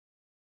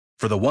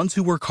For the ones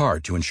who work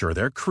hard to ensure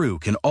their crew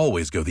can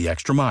always go the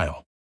extra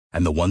mile,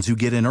 and the ones who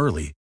get in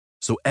early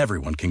so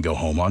everyone can go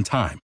home on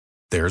time,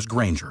 there's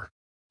Grainger,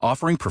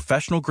 offering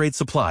professional-grade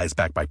supplies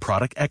backed by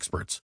product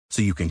experts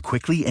so you can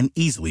quickly and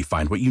easily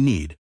find what you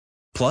need.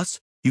 Plus,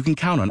 you can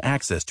count on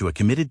access to a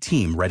committed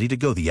team ready to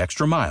go the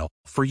extra mile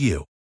for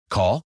you.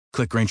 Call,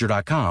 click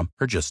Grainger.com,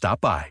 or just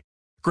stop by.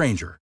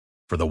 Grainger,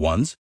 for the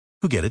ones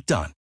who get it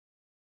done.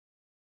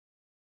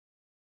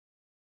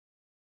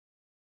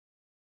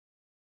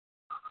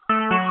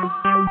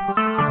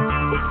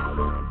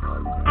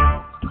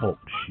 Talk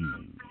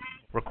shoes.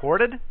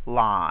 Recorded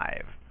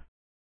live.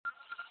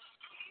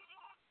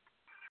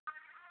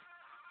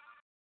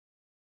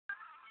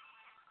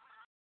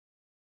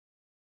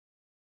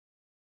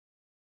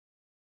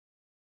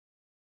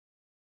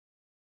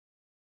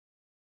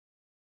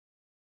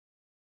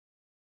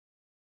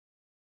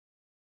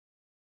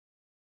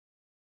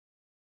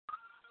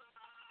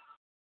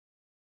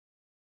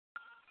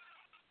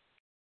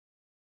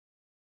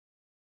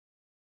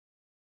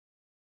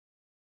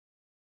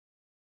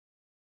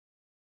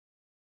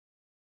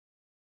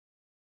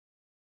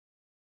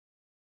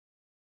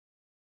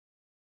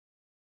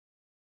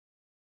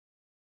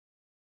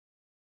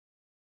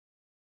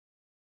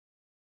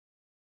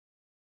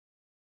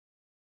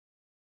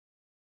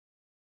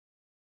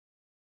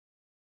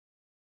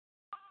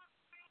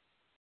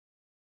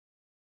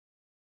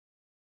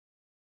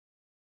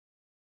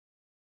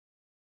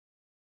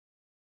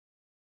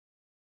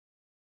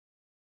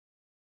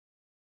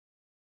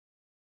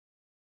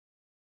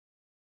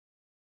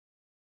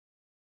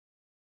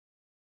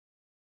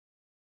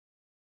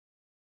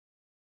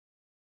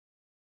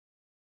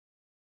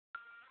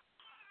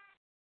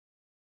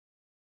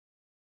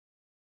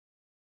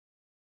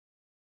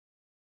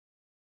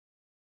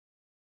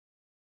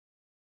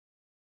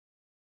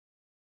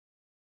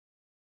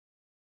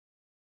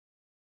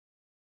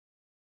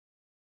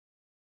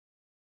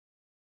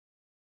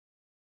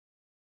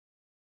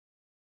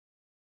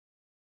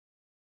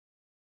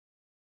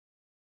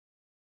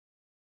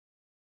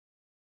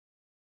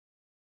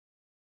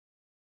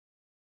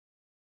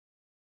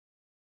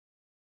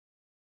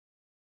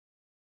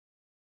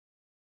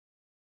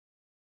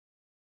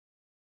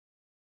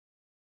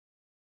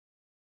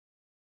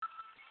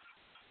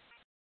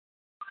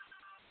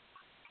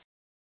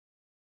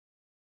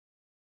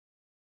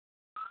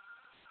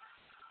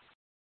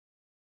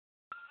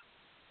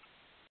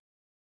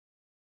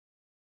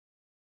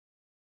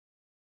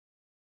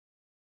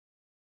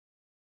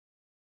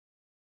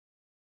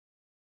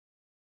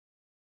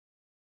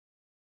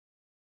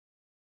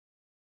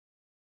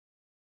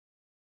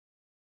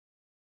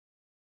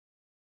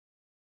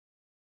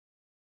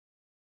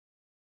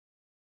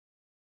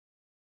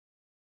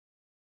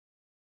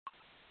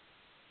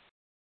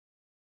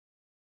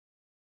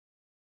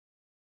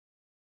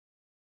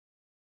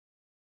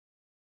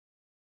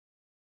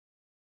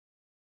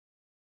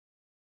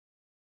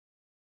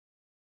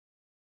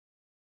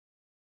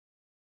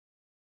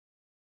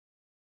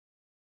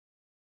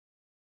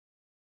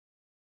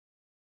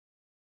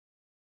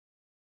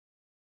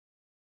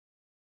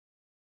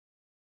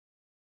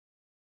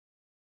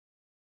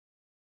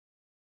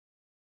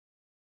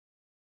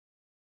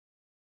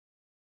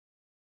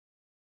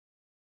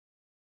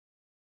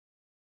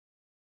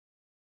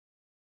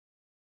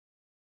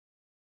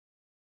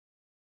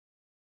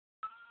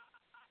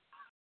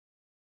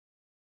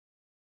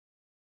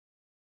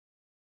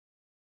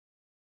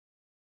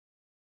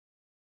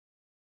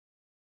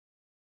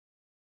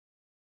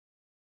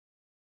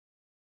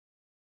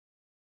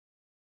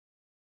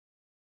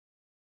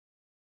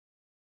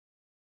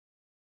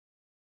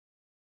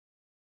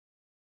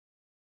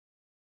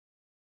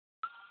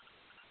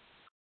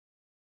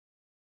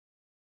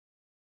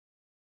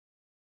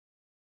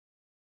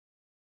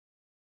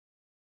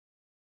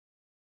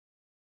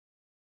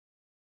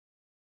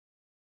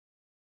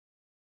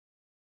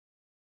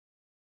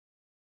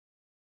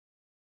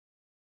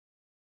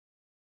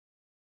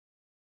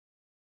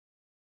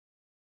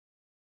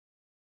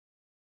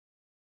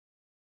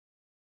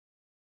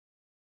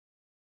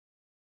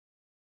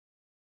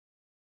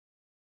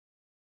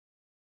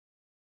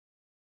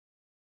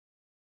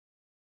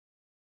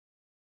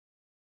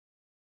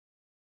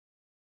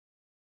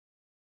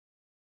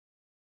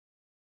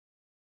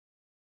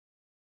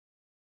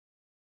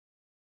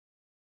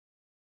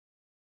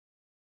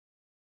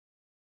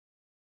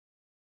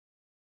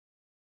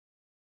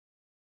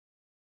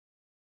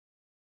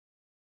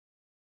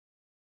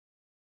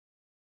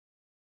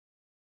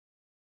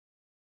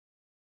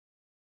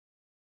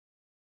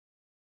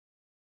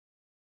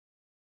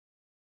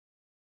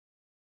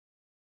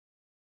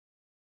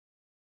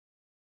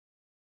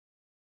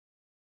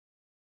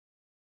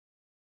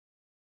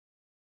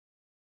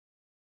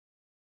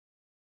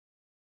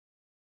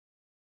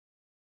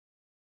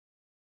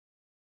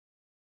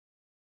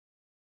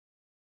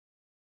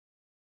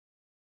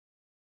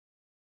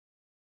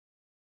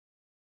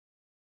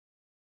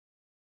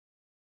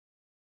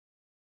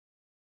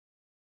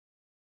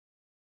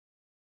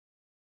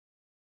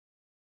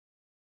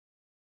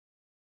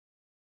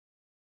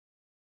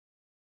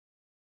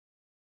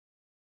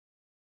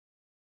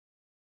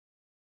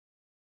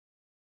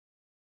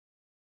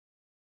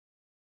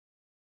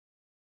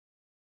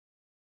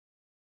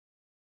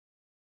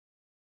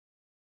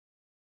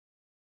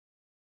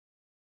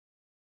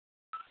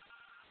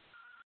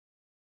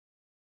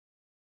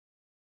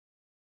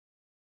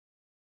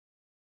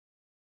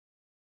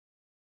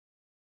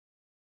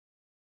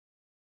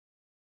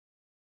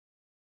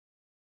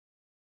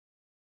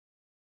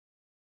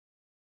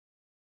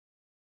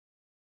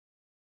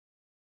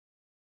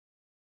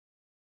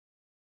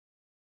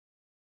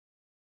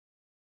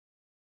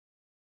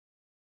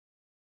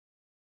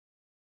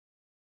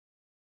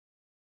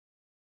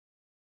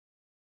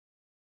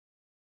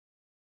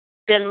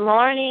 Good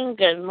morning,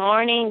 good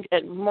morning,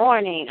 good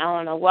morning. I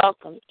want to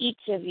welcome each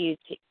of you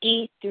to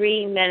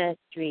E3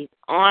 Ministries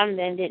on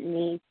Bended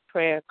Knee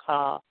Prayer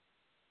Call.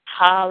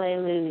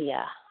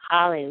 Hallelujah,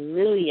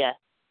 hallelujah.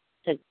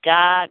 To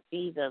God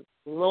be the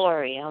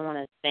glory. I want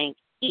to thank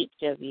each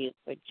of you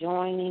for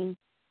joining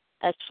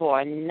us for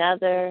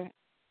another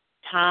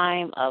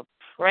time of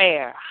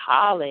prayer.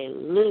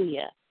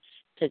 Hallelujah.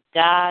 To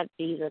God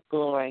be the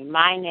glory.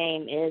 My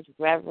name is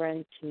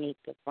Reverend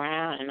Tamika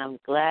Brown, and I'm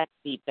glad to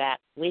be back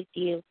with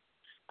you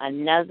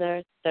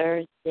another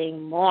Thursday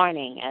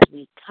morning as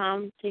we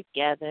come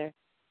together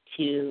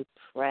to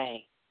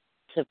pray.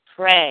 To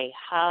pray,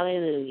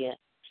 hallelujah,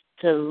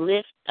 to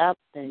lift up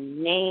the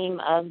name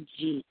of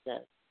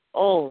Jesus.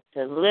 Oh,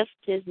 to lift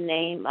his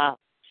name up,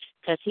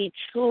 because he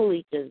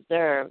truly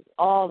deserves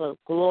all the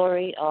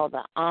glory, all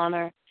the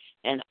honor,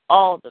 and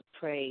all the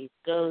praise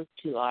goes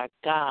to our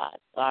God,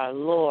 our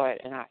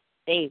Lord, and our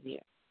Savior,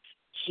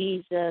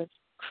 Jesus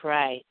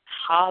Christ.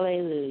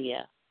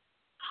 Hallelujah.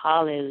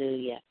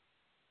 Hallelujah.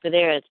 For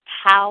there is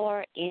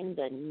power in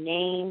the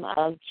name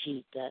of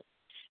Jesus.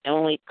 And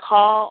when we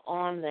call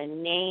on the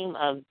name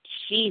of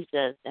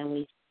Jesus and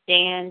we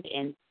stand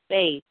in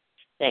faith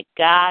that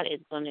God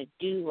is going to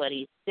do what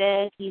he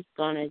says he's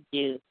going to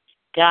do,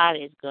 God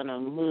is going to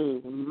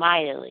move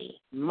mightily,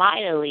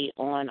 mightily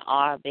on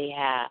our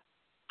behalf.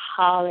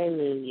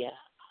 Hallelujah.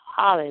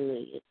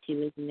 Hallelujah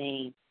to his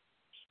name.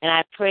 And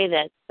I pray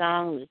that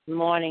song this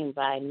morning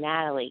by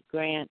Natalie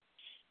Grant,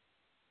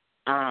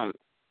 to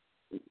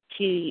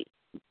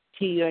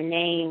your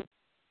name,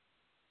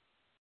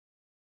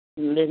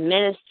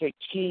 minister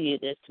to you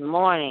this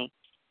morning.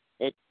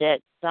 That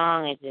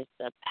song is just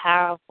a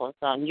powerful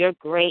song. Your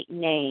Great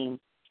Name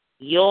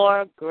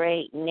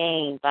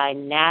by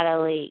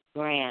Natalie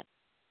Grant.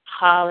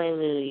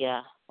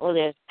 Hallelujah. Oh,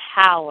 there's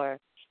power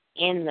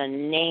in the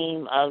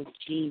name of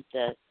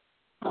Jesus.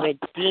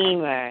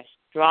 Redeemer,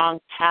 strong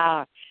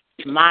tower,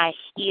 my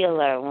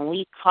healer. When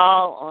we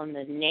call on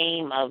the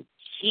name of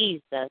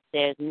Jesus,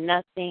 there's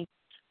nothing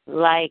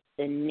like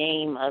the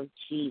name of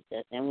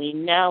Jesus. And we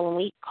know when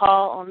we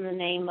call on the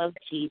name of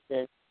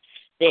Jesus,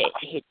 that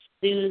it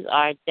soothes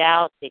our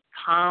doubts, it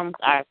calms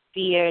our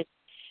fears,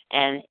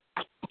 and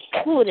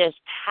there's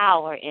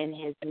power in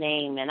his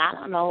name. And I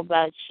don't know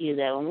about you,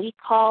 that when we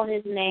call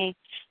his name,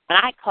 when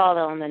I call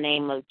on the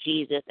name of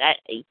Jesus,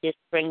 it just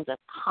brings a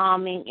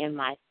calming in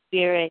my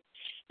spirit,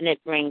 and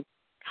it brings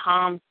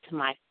calm to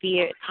my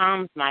fear. It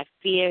calms my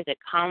fears, it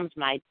calms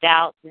my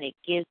doubts, and it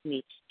gives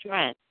me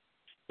strength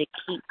to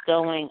keep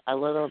going a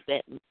little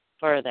bit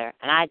further.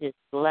 And I just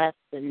bless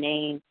the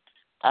name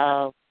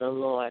of the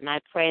Lord. And I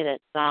pray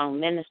that song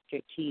minister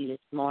to you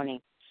this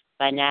morning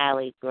by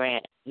Natalie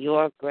Grant,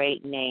 Your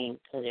Great Name.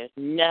 So there's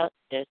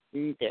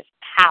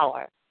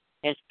power.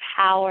 There's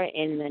power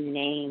in the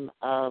name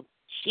of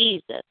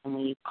Jesus. And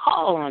when you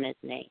call on his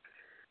name,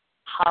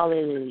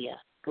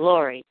 hallelujah,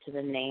 glory to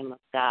the name of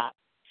God.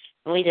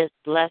 And we just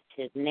bless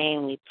his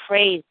name. We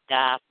praise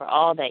God for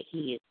all that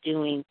he is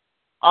doing,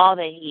 all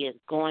that he is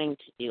going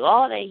to do,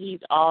 all that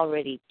he's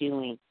already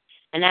doing.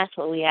 And that's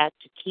what we have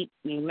to keep.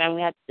 Remember,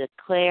 we have to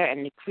declare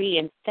and decree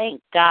and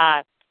thank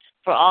God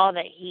for all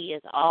that he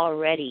has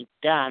already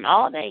done,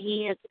 all that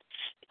he's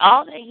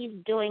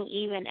doing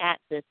even at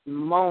this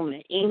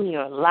moment in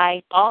your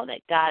life, all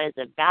that God is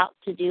about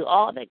to do,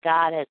 all that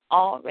God has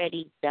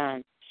already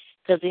done.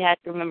 Because we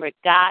have to remember,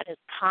 God is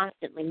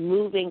constantly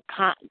moving.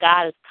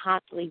 God is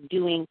constantly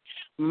doing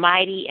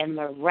mighty and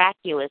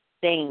miraculous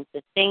things,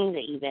 the things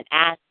that you've been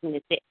asking,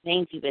 the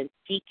things you've been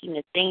seeking,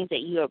 the things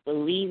that you are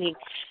believing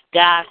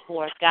God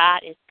for.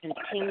 God is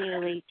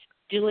continually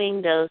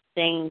doing those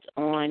things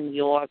on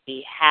your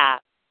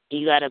behalf.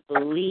 You got to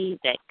believe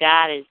that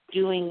God is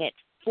doing it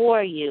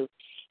for you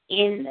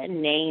in the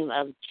name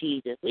of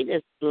Jesus. We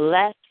just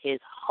bless his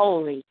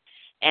holy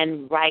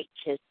and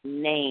righteous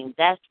name.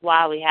 That's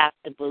why we have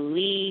to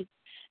believe,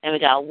 and we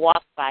got to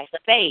walk by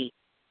faith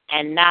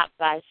and not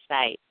by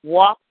sight.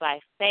 Walk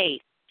by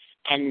faith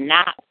and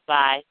not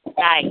by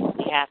sight.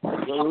 We have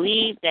to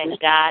believe that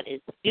God is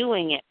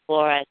doing it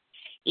for us,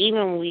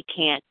 even when we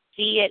can't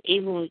see it,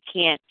 even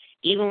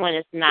when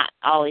it's not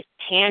always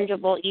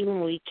tangible,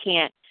 even when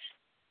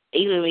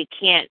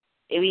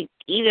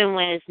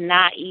it's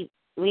not, even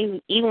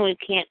when we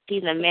can't see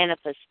the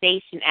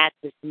manifestation at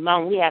this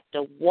moment. We have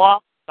to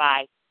walk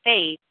by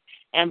faith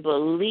and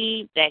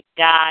believe that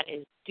God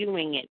is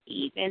doing it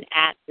even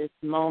at this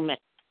moment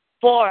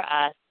for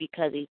us,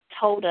 because he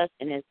told us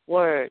in his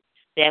word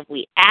that if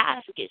we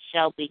ask, it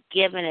shall be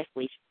given. If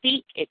we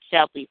seek, it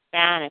shall be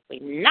found. If we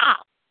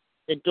knock,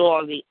 the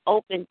door will be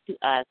open to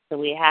us. So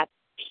we have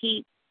to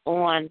keep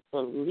on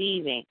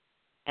believing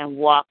and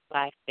walk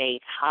by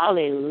faith.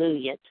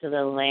 Hallelujah to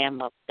the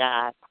Lamb of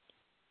God.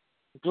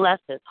 Bless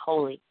his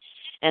holy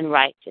and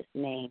righteous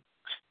name.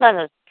 Let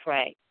us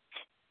pray.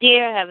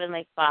 Dear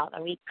Heavenly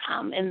Father, we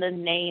come in the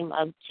name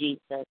of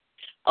Jesus.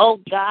 Oh,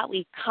 God,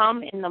 we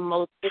come in the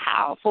most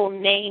powerful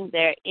name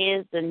there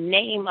is, the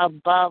name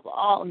above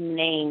all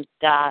names,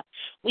 God.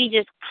 We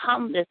just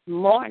come this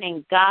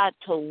morning, God,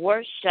 to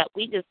worship.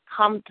 We just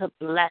come to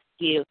bless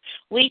you.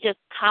 We just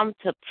come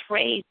to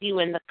praise you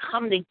and to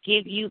come to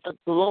give you the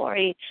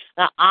glory,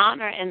 the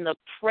honor, and the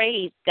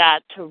praise,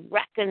 God, to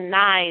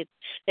recognize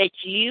that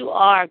you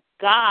are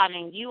God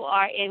and you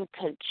are in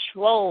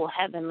control,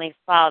 Heavenly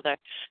Father.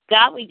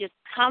 God, we just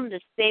come to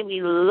say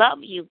we love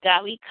you,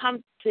 God. We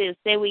come to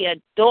say we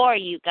adore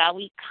you, God.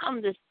 We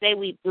come to say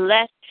we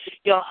bless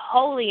your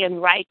holy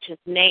and righteous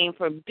name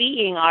for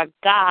being our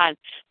God,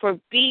 for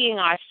being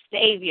our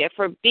Savior,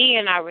 for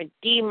being our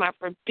Redeemer,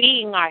 for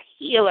being our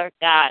healer,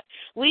 God.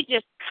 We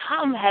just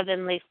come,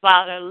 Heavenly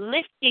Father,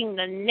 lifting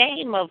the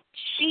name of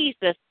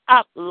Jesus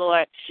up,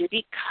 Lord,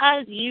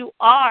 because you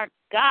are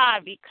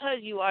God, because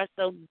you are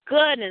so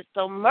good and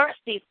so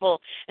merciful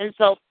and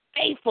so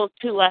faithful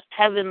to us,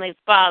 Heavenly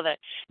Father.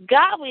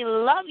 God, we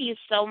love you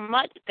so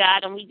much,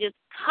 God, and we just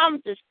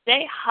come to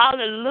say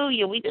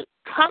hallelujah. We just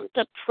come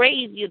to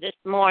praise you this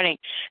morning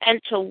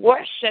and to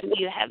worship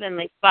you,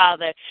 Heavenly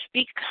Father,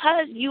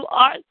 because you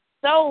are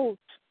so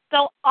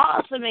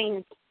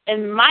awesome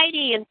and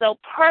mighty and so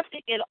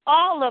perfect in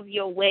all of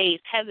your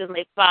ways,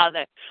 Heavenly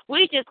Father.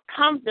 We just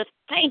come to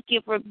thank you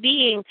for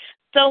being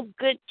so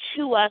good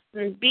to us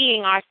and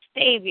being our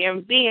Savior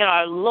and being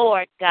our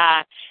Lord,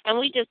 God. And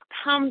we just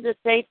come to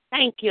say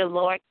thank you,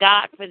 Lord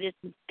God, for this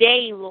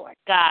day, Lord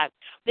God.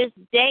 This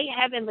day,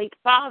 Heavenly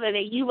Father,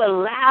 that you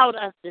allowed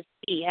us to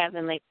see,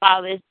 Heavenly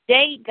Father. This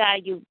day,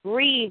 God, you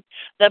breathed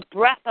the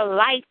breath of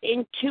life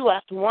into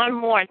us one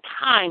more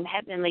time,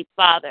 Heavenly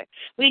Father.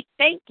 We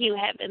thank you,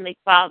 Heavenly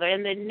Father,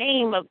 in the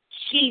name of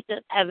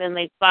Jesus,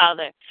 Heavenly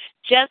Father,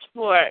 just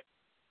for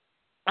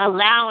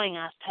allowing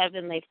us,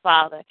 Heavenly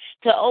Father,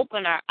 to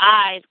open our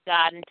eyes,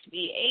 God, and to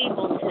be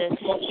able to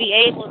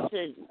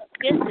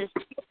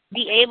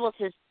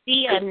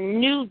see a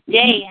new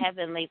day,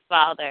 Heavenly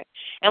Father.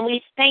 And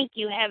we thank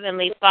you,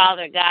 Heavenly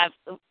Father, God,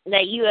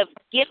 that you have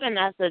given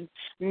us a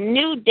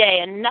new day,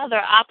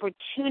 another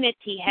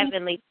opportunity,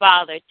 Heavenly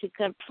Father, to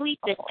complete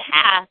the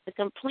task, to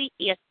complete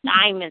the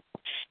assignments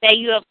that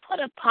you have put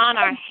upon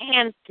our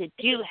hands to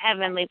do,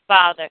 Heavenly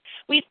Father.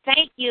 We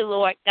thank you,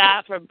 Lord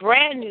God, for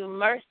brand new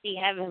mercy,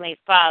 Heavenly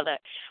Father.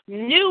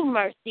 New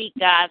mercy,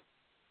 God.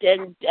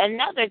 And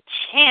another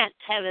chance,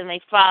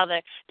 Heavenly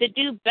Father, to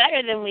do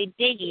better than we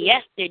did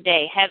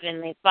yesterday,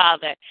 Heavenly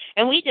Father.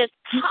 And we just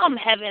come,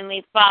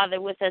 Heavenly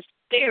Father, with a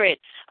spirit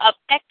of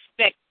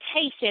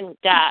expectation,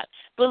 God,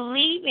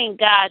 believing,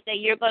 God, that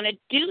you're going to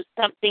do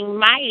something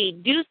mighty,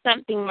 do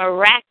something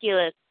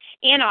miraculous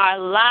in our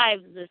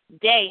lives this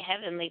day,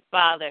 Heavenly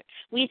Father.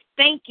 We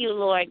thank you,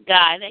 Lord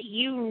God, that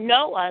you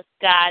know us,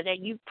 God, that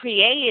you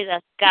created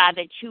us, God,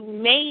 that you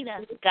made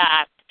us,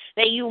 God,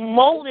 that you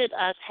molded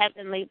us,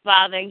 Heavenly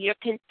Father, and you're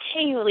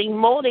continually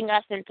molding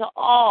us into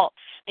all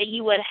that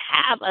you would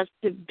have us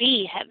to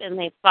be,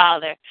 Heavenly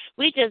Father.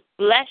 We just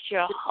bless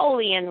your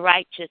holy and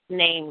righteous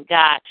name,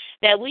 God,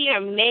 that we are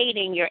made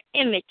in your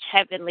image,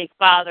 Heavenly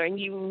Father, and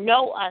you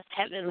know us,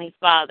 Heavenly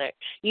Father.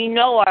 You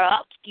know our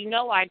ups, you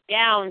know our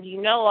downs,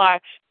 you know our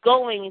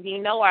goings,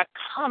 you know our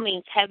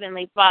comings,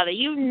 Heavenly Father.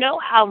 You know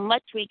how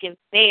much we can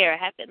bear,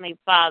 Heavenly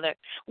Father.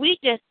 We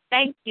just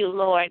thank you,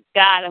 Lord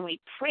God, and we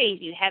praise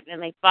you,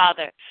 Heavenly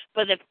Father,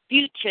 for the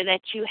future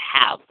that you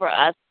have for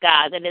us,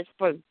 God, that is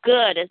for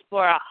good, it's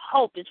for a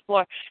hope, it's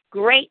for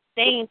great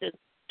things in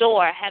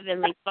store,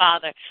 Heavenly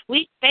Father.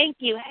 We thank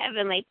you,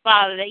 Heavenly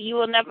Father, that you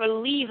will never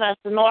leave us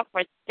nor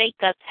forsake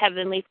us,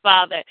 Heavenly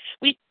Father.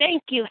 We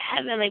thank you,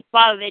 Heavenly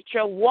Father, that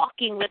you're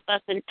walking with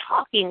us and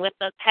talking with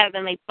us,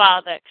 Heavenly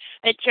Father,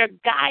 that you're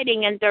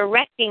guiding and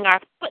directing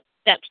our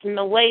footsteps in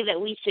the way that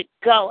we should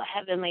go,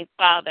 Heavenly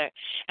Father.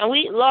 And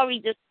Lord, we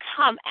just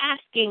come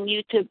asking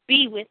you to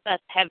be with us,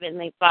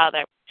 Heavenly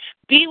Father.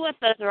 Be with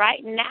us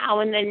right now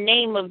in the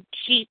name of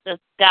Jesus,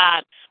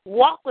 God.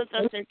 Walk with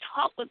us and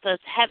talk with us,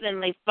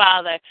 Heavenly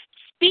Father.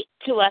 Speak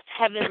to us,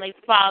 Heavenly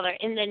Father,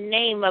 in the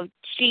name of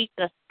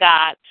Jesus,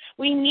 God.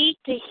 We need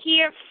to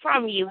hear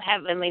from you,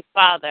 Heavenly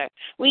Father.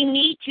 We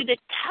need you to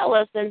tell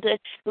us and to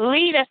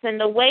lead us in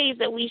the ways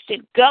that we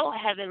should go,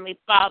 Heavenly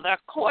Father,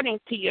 according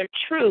to your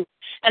truth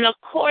and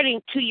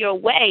according to your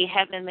way,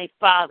 Heavenly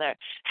Father.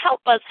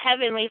 Help us,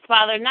 Heavenly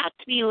Father, not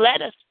to be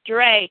led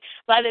astray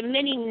by the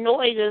many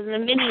noises and the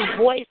many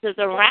voices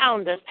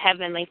around us,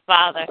 Heavenly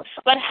Father,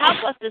 but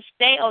help us to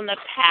stay on the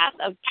path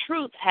of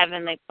truth,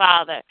 Heavenly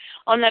Father,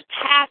 on the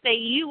path that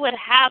you would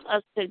have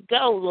us to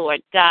go,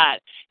 Lord God,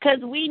 because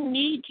we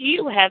need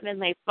you,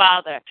 Heavenly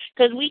Father,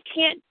 because we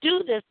can't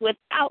do this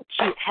without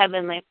you,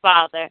 Heavenly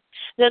Father.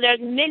 So there's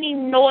many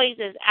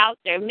noises out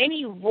there,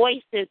 many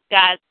voices,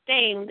 God,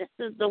 saying this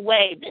is the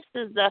way,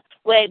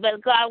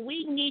 but God,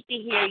 we need to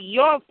hear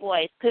your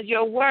voice, because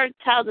your word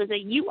tells us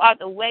that you are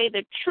the way, way,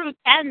 the truth,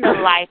 and the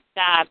life,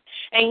 God.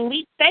 And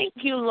we thank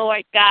you,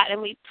 Lord God,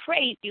 and we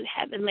praise you,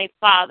 Heavenly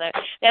Father,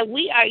 that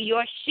we are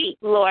your sheep,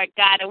 Lord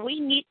God, and we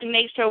need to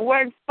make sure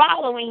we're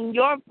following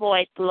your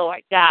voice,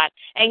 Lord God,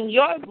 and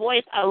your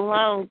voice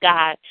alone,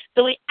 God.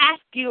 So we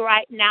ask you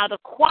right now to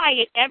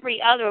quiet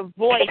every other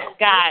voice,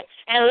 God,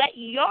 and let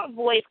your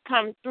voice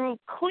come through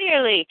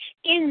clearly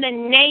in the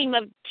name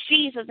of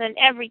Jesus in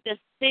every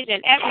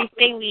decision,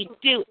 everything we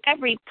do,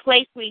 every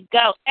place we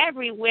go,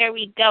 everywhere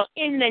we go,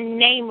 in the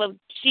name of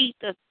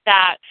Jesus,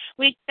 God.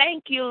 We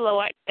thank you,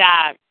 Lord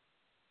God.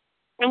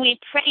 And we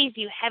praise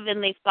you,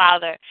 Heavenly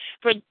Father,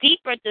 for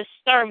deeper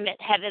discernment,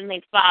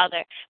 Heavenly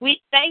Father.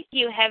 We thank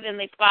you,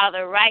 Heavenly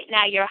Father, right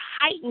now. You're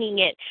heightening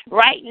it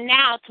right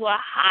now to a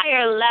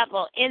higher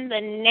level in the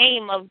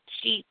name of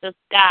Jesus,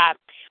 God.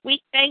 We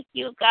thank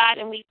you, God,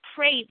 and we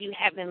praise you,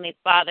 Heavenly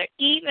Father,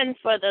 even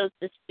for those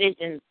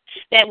decisions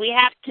that we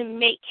have to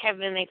make,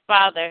 Heavenly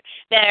Father,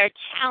 that are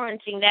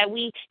challenging, that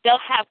we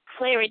don't have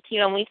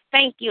clarity on. We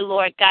thank you,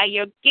 Lord God.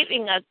 You're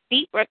giving us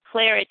deeper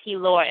clarity,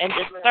 Lord, and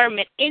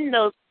discernment in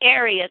those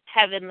areas,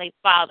 Heavenly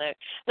Father.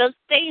 Those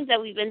things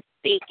that we've been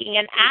seeking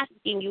and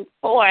asking you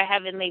for,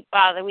 Heavenly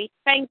Father. We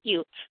thank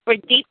you for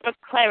deeper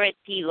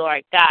clarity,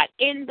 Lord God,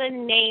 in the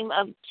name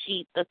of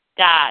Jesus,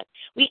 God.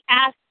 We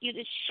ask you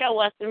to show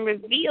us and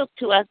reveal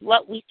to us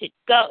what we should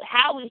go,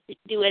 how we should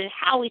do it, and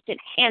how we should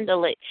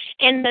handle it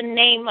in the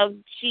name of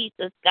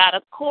Jesus, God,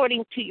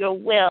 according to your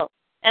will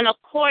and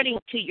according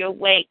to your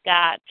way,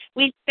 God.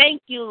 We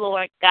thank you,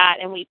 Lord God,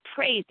 and we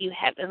praise you,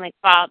 Heavenly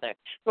Father,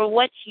 for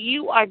what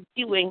you are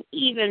doing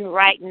even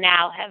right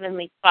now,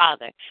 Heavenly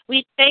Father.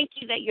 We thank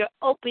you that you're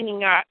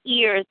opening our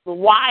ears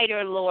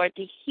wider, Lord,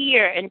 to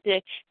hear and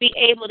to be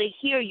able to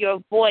hear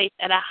your voice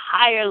at a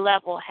higher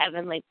level,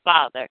 Heavenly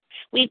Father.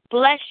 We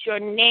bless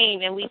your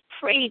name and we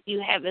praise you,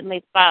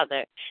 Heavenly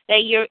Father,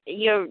 that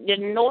the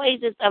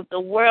noises of the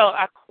world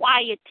are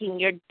quieting.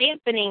 You're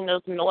dampening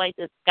those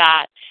noises,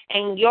 God,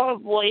 and your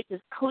voice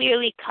is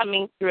clearly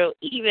coming through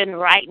even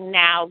right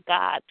now,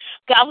 God.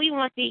 God, we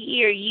want to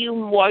hear you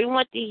more. We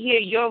want to hear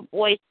your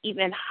voice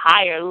even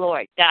higher,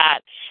 Lord God.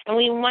 And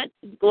we want,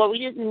 Lord,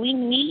 we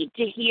need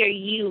to hear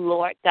you,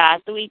 Lord God.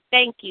 So we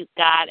thank you,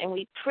 God, and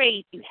we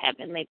praise you,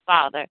 Heavenly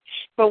Father,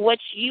 for what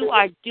you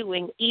are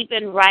doing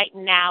even right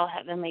now,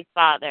 Heavenly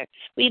Father.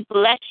 We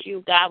bless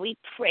you, God. We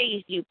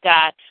praise you,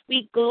 God.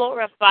 We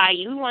glorify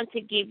you. We want to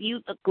give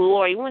you the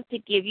glory. We want to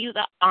give you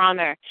the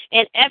honor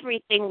in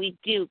everything we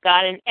do,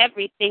 God, in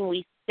everything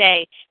we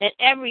say, and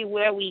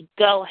everywhere we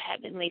go,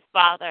 Heavenly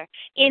Father.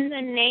 In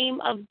the name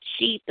of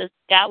Jesus,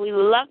 God, we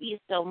love you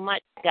so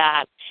much,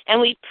 God, and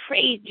we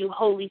praise you,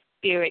 Holy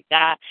Spirit,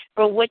 God,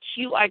 for what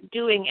you are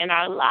doing in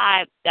our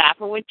lives, God,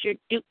 for what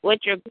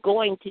you're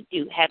going to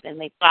do,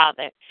 Heavenly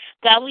Father.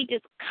 God, we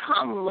just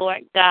come,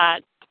 Lord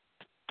God,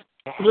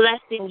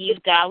 blessing you,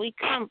 God. We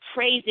come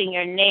praising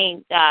your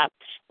name, God.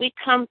 We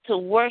come to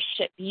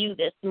worship you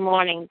this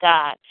morning,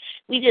 God.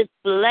 We just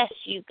bless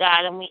you,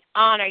 God, and we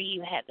honor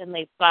you,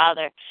 Heavenly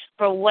Father,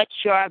 for what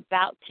you're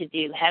about to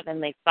do,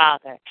 Heavenly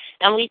Father.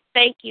 And we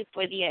thank you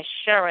for the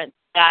assurance,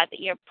 God, that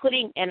you're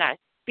putting in our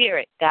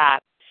spirit, God,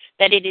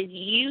 that it is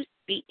you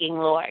speaking,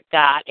 Lord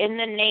God. In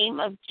the name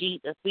of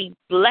Jesus, we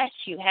bless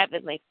you,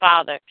 Heavenly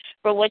Father,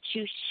 for what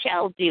you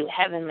shall do,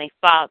 Heavenly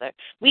Father.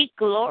 We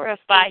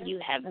glorify you,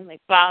 Heavenly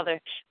Father,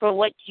 for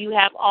what you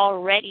have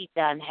already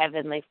done,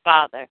 Heavenly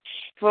Father,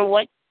 for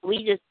what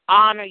we just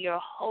honor your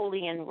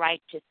holy and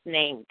righteous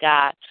name,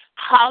 God.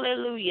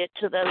 Hallelujah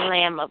to the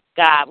Lamb of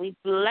God. We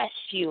bless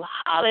you.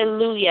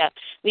 Hallelujah.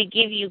 We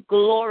give you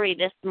glory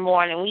this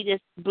morning. We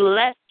just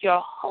bless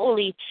your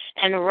holy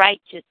and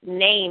righteous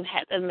name,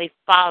 Heavenly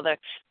Father,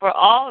 for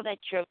all that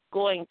you're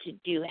going to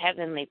do,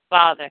 Heavenly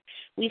Father.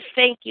 We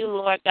thank you,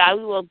 Lord God.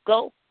 We will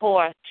go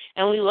forth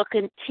and we will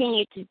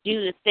continue to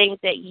do the things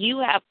that you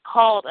have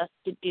called us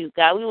to do,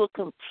 God. We will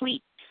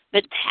complete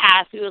the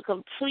task. We will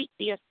complete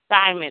the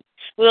assignment.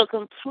 We will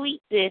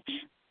complete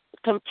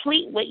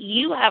what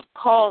you have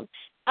called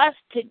us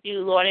to do,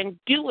 Lord, and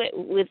do it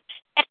with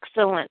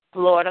excellence,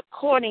 Lord,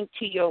 according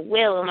to your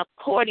will and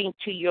according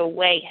to your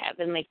way,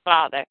 Heavenly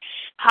Father.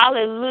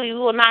 Hallelujah. We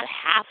will not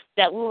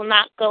half-step. We will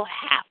not go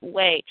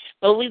halfway,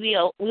 but we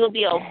will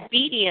be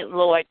obedient,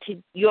 Lord,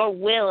 to your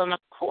will and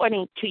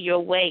according to your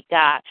way,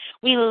 God.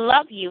 We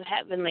love you,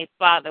 Heavenly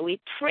Father. We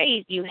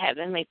praise you,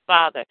 Heavenly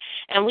Father,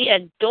 and we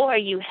adore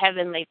you,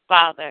 Heavenly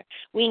Father.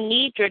 We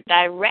need your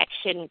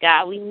direction,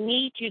 God. We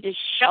need you to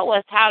show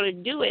us how to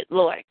do it,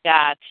 Lord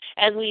God,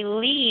 as we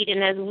lead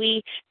and as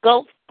we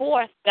go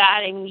forth,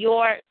 God, in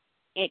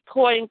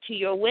according to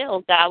your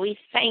will, God. We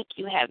thank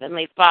you,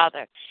 Heavenly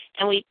Father,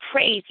 and we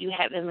praise you,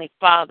 Heavenly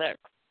Father,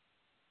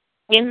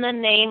 in the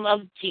name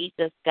of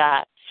Jesus,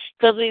 God,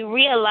 because we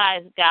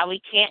realize, God,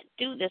 we can't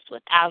do this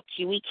without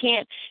you. We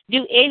can't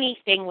do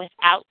anything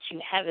without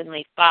you,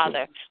 Heavenly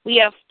Father.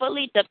 We are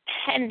fully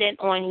dependent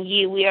on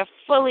you. We are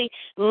fully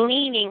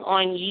leaning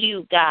on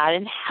you, God,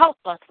 and help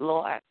us,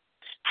 Lord.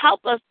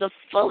 Help us to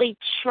fully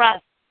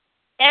trust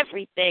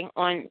everything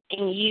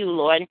in you,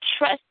 Lord, and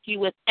trust you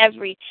with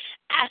every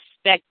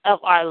aspect of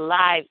our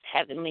lives,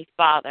 Heavenly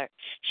Father.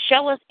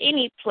 Show us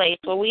any place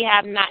where we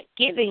have not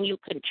given you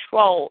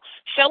control.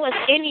 Show us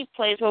any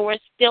place where we're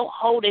still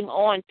holding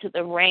on to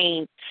the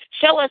reins.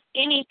 Show us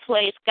any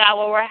place, God,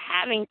 where we're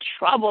having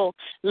trouble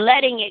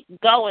letting it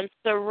go and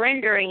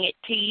surrendering it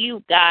to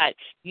you, God.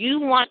 You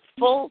want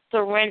full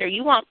surrender.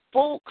 You want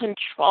full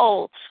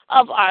control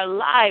of our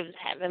lives,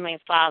 Heavenly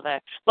Father.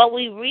 But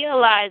we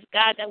realize,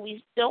 God, that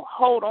we still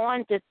hold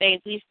on to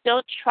things. We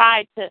still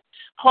try to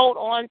hold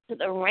on to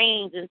the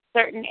reins in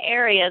certain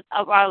areas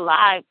of our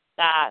lives,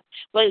 God.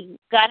 But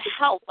God,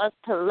 help us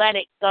to let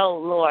it go,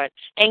 Lord,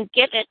 and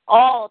give it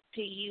all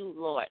to you,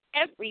 Lord.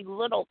 Every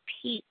little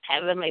piece,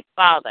 Heavenly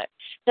Father.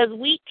 Because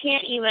we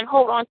can't even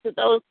hold on to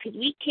those because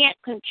we can't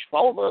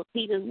control those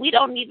pieces. We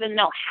don't even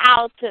know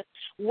how to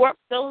work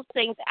those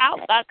things out,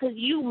 God, because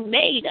you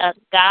made us,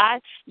 God.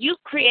 You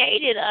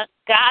created us,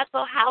 God.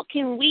 So how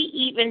can we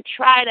even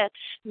try to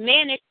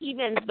manage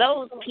even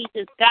those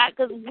pieces, God?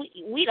 Because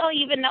we don't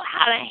even know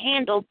how to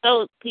handle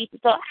those pieces.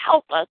 So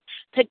help us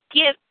to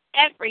give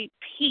every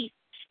piece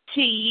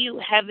to you,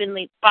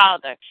 Heavenly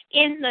Father.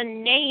 In the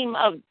name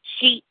of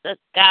Jesus,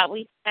 God,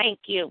 we thank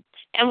you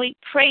and we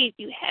praise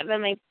you,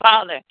 Heavenly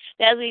Father,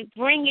 that as we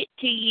bring it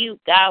to you,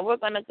 God, we're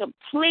going to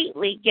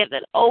completely give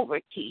it over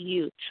to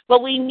you.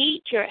 But we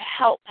need your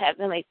help,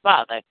 Heavenly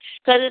Father,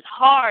 because it's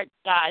hard,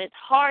 God. It's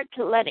hard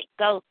to let it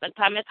go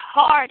sometimes. It's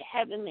hard,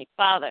 Heavenly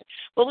Father.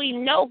 But we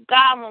know,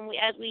 God,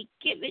 as we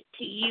give it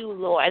to you,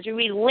 Lord, as we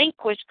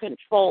relinquish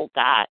control,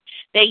 God,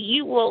 that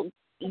you will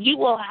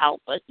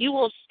help us. You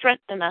will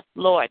strengthen us,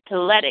 Lord,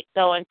 to let it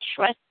go and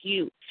trust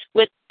you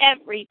with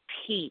every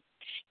piece.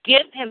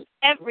 Give him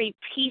every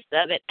piece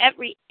of it,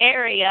 every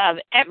area of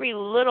it, every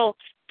little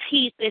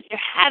piece. If you're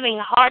having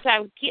a hard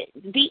time,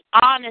 be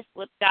honest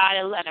with God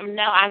and let him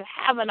know, I'm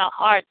having a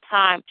hard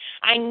time.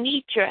 I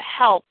need your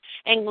help.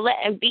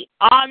 And be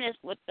honest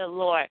with the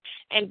Lord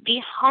and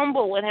be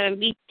humble with him and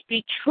be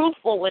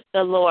truthful with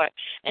the Lord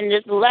and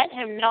just let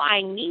him know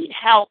I need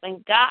help,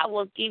 and God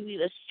will give you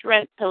the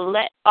strength to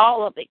let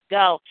all of it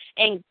go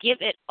and give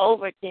it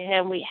over to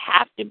him. We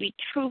have to be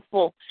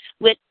truthful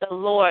with the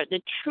Lord.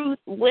 The truth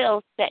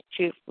will set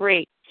you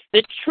free.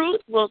 The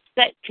truth will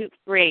set you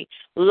free.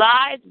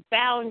 Lies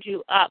bound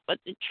you up, but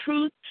the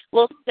truth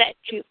will set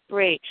you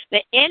free.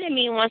 The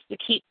enemy wants to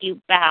keep you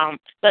bound,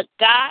 but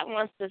God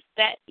wants to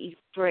set you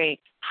free.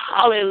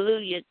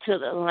 Hallelujah to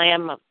the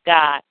Lamb of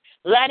God.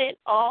 Let it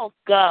all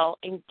go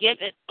and give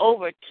it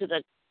over to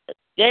the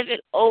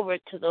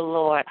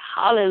Lord.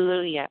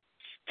 Hallelujah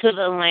to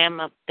the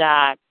Lamb of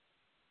God.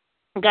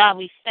 God,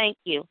 we thank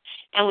you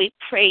and we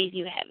praise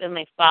you,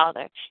 Heavenly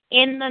Father,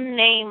 in the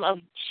name of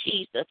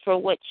Jesus for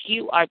what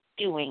you are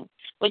doing,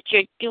 what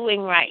you're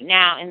doing right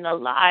now in the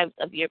lives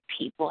of your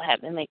people,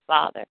 Heavenly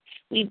Father.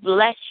 We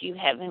bless you,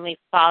 Heavenly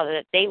Father,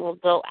 that they will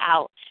go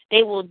out.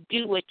 They will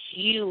do what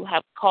you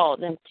have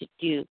called them to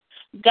do.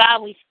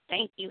 God, we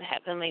thank you,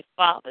 Heavenly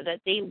Father, that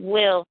they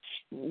will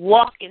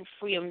walk in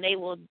freedom. They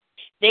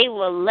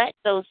will let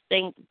those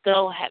things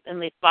go,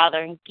 Heavenly Father,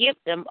 and give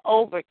them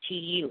over to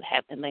you,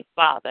 Heavenly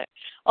Father.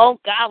 Oh,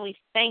 God, we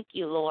thank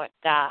you, Lord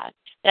God,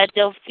 that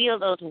they'll feel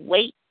those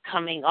weights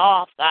coming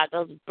off, God,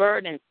 those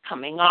burdens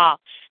coming off.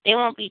 They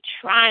won't be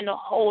trying to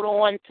hold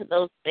on to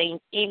those things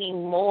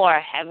anymore,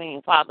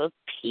 Heavenly Father, those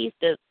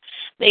pieces.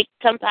 They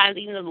sometimes,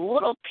 even the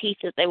little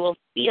pieces, they feel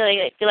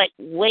like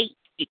weights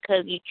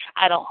because you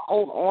try to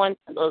hold on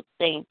to those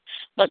things.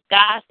 But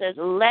God says,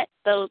 let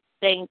those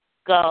things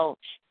go.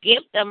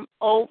 Give them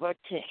over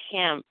to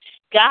him.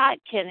 God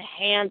can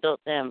handle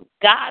them.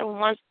 God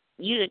wants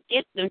you to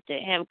get them to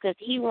him because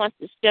he wants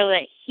to show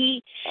that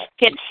he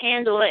can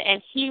handle it,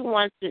 and he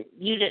wants to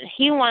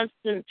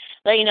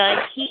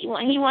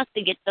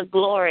get the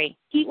glory.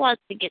 He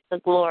wants to get the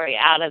glory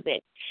out of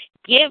it.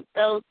 Give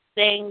those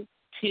things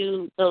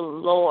to the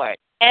Lord.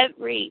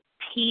 Every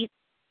piece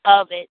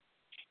of it,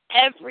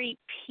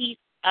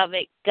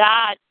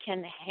 God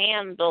can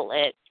handle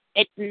it.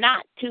 It's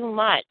not too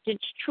much.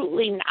 It's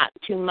truly not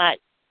too much.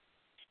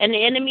 And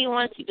the enemy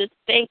wants you to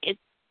think it's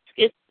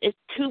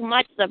too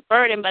much of a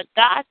burden, but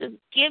God says,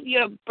 give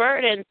your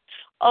burdens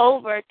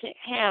over to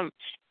him.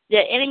 The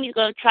enemy's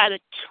going to try to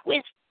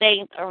twist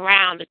things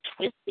around, to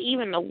twist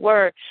even the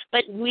word.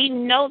 But we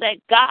know that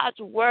God's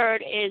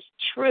word is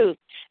truth.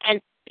 And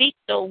speak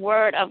the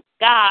word of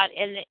God,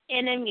 and the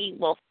enemy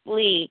will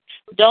flee.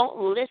 Don't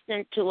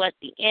listen to what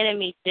the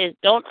enemy says.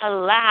 Don't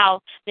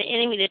allow the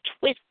enemy to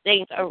twist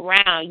things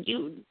around.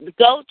 You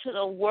go to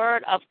the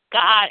word of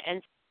God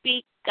and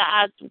speak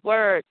God's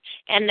word,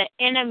 and the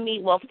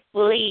enemy will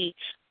flee.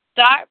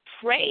 Start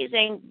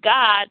praising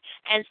God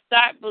and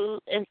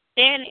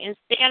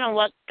stand on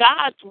what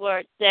God's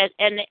word says,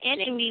 and the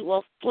enemy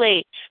will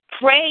flee.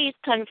 Praise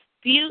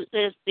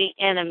confuses the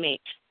enemy.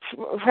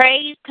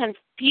 Praise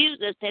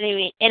confuses the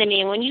enemy.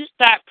 And when you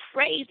start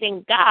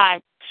praising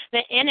God,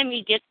 the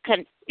enemy gets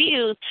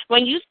confused.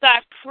 When you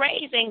start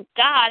praising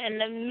God in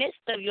the midst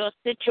of your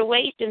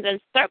situations and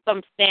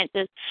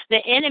circumstances,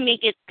 the enemy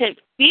gets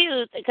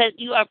confused because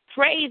you are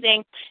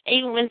praising,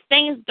 and when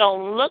things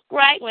don't look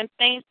right, when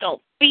things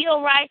don't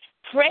feel right,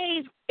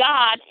 praise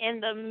God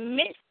in the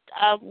midst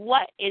of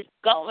what is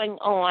going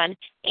on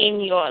in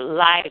your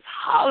life.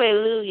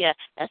 Hallelujah.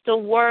 That's a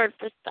word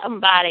for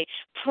somebody.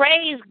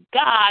 Praise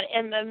God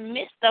in the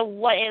midst of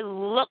what it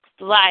looks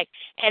like,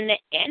 and the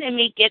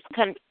enemy gets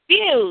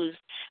confused,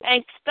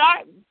 and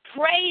start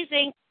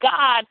praising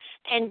God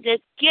and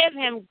just give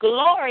him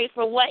glory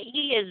for what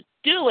he is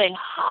doing.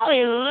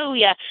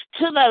 Hallelujah.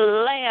 To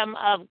the Lamb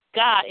of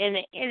God, and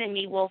the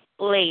enemy will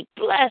flee.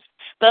 Bless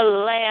the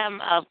Lamb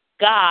of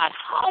God.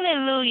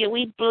 Hallelujah.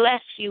 We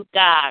bless you,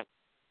 God.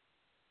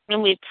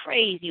 And we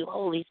praise you,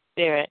 Holy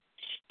Spirit,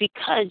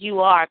 because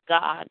you are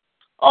God.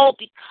 Oh,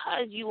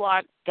 because you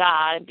are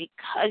God, and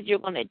because you're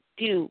going to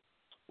do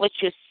what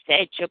you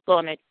said you're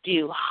going to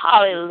do.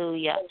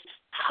 Hallelujah.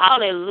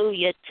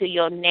 Hallelujah to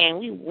your name.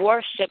 We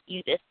worship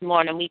you this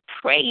morning. We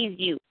praise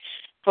you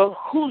for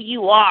who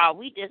you are.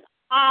 We just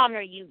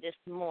honor you this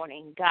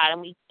morning, God,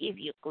 and we give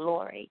you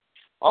glory.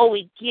 Oh,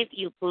 we give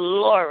you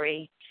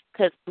glory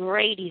because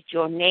great is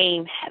your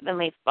name,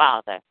 Heavenly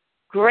Father.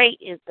 Great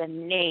is the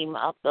name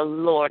of the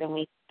Lord, and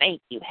we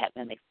thank you,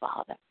 Heavenly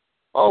Father.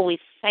 Oh, we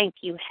thank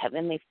you,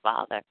 Heavenly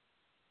Father,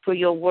 for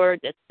your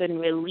word that's been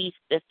released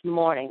this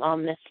morning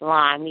on this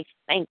line. We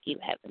thank you,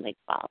 Heavenly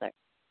Father.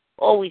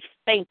 Oh, we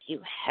thank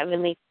you,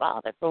 Heavenly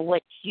Father, for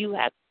what you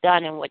have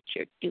done and what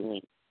you're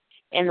doing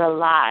in the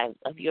lives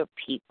of your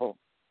people.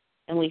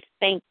 And we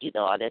thank you,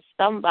 Lord, that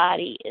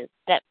somebody is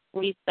set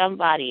free,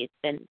 somebody has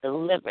been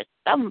delivered,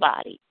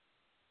 somebody,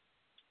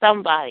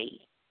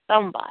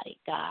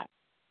 God,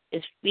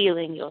 is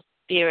feeling your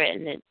spirit,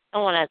 and that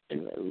someone has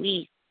been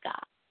released,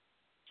 God.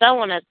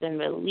 Someone has been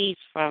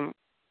released from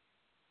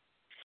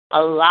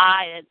a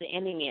lie that the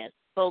enemy has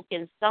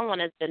spoken. Someone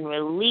has been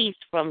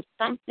released from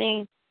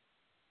something,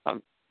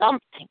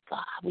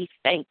 God. We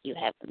thank you,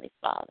 Heavenly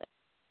Father,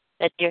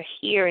 that they're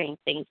hearing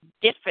things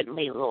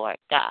differently, Lord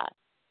God,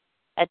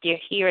 that they're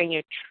hearing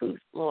your truth,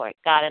 Lord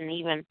God, and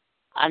even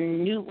a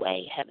new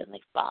way,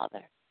 Heavenly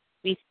Father.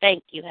 We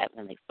thank you,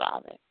 Heavenly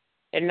Father.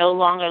 They're no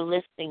longer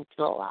listening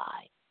to a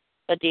lie,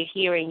 but they're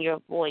hearing your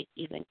voice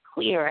even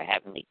clearer,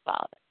 Heavenly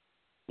Father.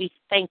 We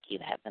thank you,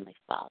 Heavenly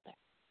Father.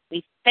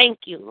 We thank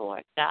you,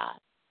 Lord God.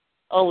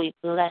 Oh, we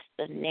bless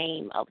the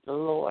name of the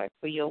Lord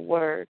for your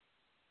word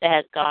that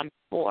has gone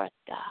forth,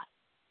 God,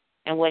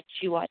 and what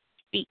you are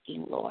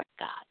speaking, Lord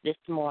God, this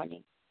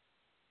morning.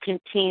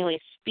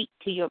 Continually speak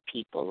to your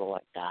people,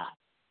 Lord God.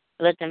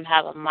 Let them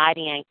have a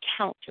mighty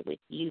encounter with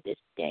you this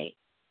day.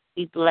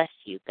 We bless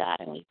you, God,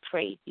 and we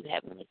praise you,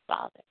 Heavenly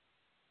Father.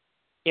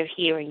 They're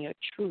hearing your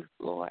truth,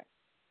 Lord.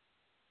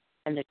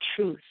 And the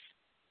truth,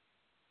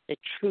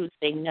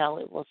 they know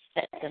it will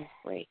set them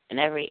free in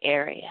every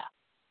area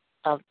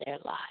of their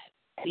lives.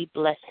 We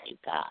bless you,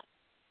 God,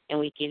 and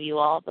we give you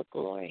all the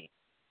glory.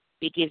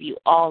 We give you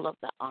all of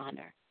the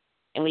honor,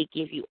 and we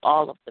give you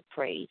all of the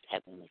praise,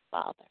 Heavenly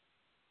Father.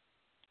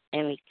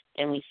 And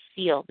we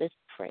seal this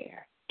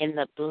prayer in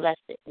the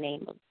blessed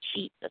name of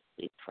Jesus,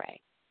 we pray.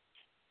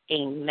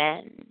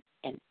 Amen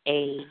and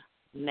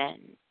amen.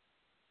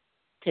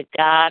 To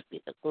God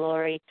be the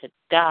glory. To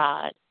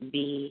God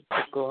be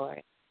the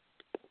glory.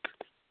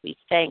 We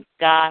thank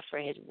God for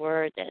his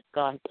word that's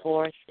gone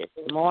forth this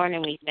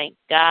morning. We thank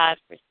God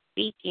for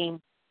speaking.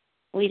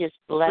 We just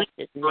bless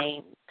his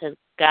name because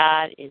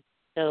God is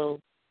so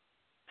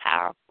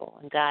powerful,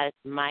 and God is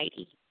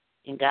mighty,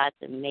 and God's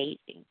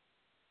amazing.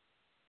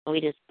 And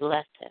we just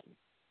bless him.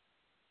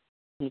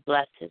 We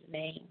bless his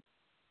name.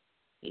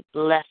 We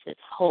bless his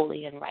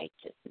holy and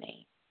righteous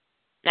name.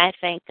 And I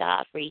thank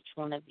God for each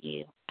one of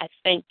you. I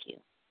thank you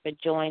for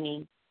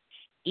joining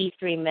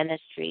E3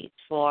 Ministries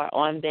for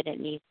On Bended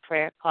Knees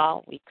prayer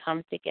call. We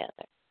come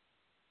together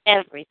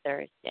every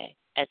Thursday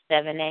at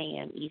 7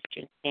 a.m.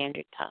 Eastern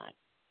Standard Time.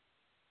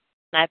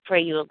 And I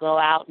pray you will go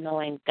out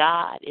knowing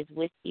God is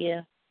with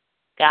you,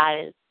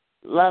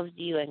 loves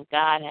you, and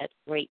God has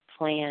great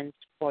plans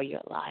for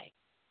your life.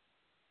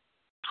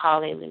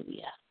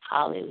 Hallelujah.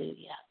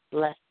 Hallelujah.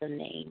 Bless the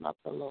name of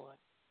the Lord.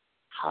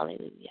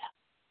 Hallelujah.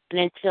 And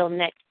until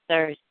next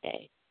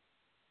Thursday,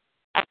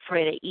 I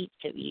pray that each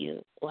of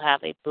you will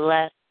have a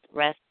blessed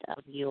rest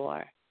of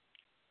your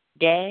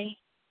day,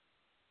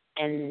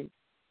 and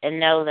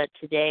know that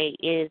today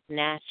is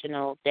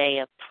National Day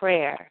of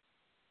Prayer.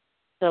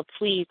 So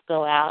please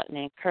go out, and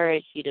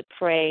encourage you to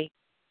pray.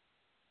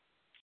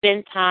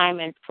 Spend time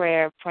in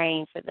prayer,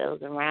 praying for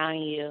those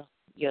around you,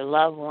 your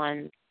loved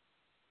ones,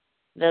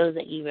 those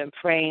that you've been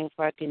praying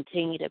for.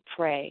 Continue to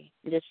pray.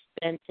 Just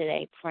spend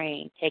today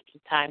praying,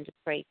 taking time to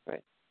pray for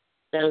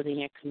those in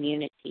your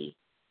community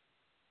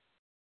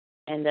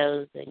and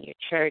those in your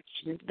church,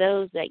 and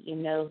those that you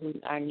know who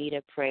are in need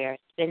of prayer.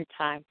 Spend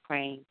time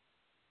praying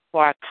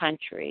for our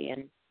country,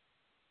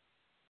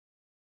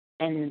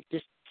 and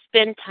just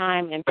spend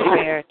time in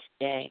prayer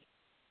today,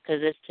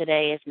 because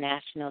today is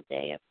National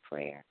Day of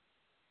Prayer,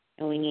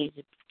 and we need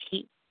to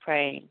keep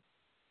praying.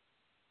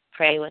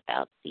 Pray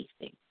without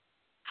ceasing.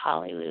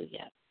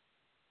 Hallelujah.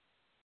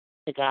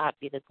 To God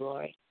be the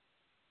glory.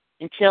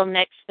 Until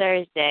next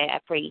Thursday, I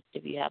pray each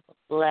of you have a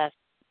blessed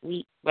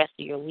rest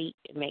of your week,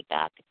 and may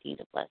God continue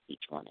to bless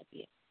each one of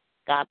you.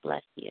 God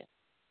bless you.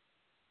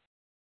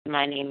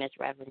 My name is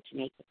Reverend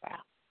Tamika Brown.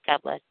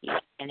 God bless you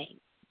and amen.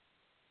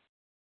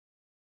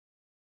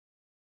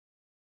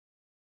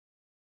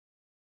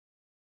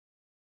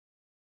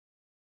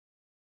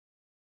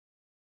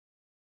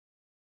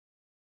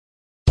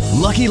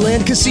 Lucky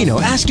Land Casino,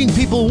 asking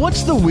people,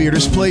 what's the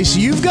weirdest place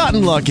you've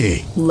gotten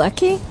lucky?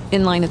 Lucky?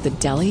 In line at the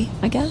deli,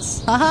 I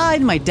guess? Aha,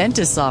 in my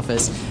dentist's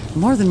office.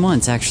 More than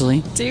once,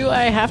 actually. Do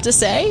I have to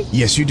say?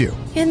 Yes, you do.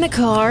 In the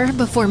car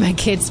before my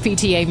kids'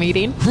 PTA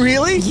meeting.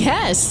 Really?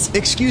 Yes.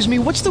 Excuse me,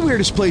 what's the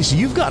weirdest place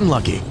you've gotten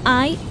lucky?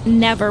 I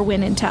never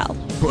win and tell.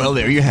 Well,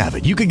 there you have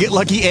it. You can get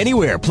lucky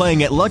anywhere,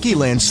 playing at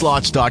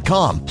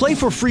LuckyLandSlots.com. Play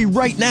for free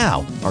right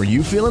now. Are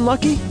you feeling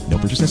lucky? No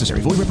purchase necessary.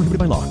 Void where prohibited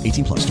by law.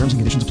 18+. Terms and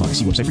conditions apply.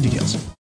 See website for details.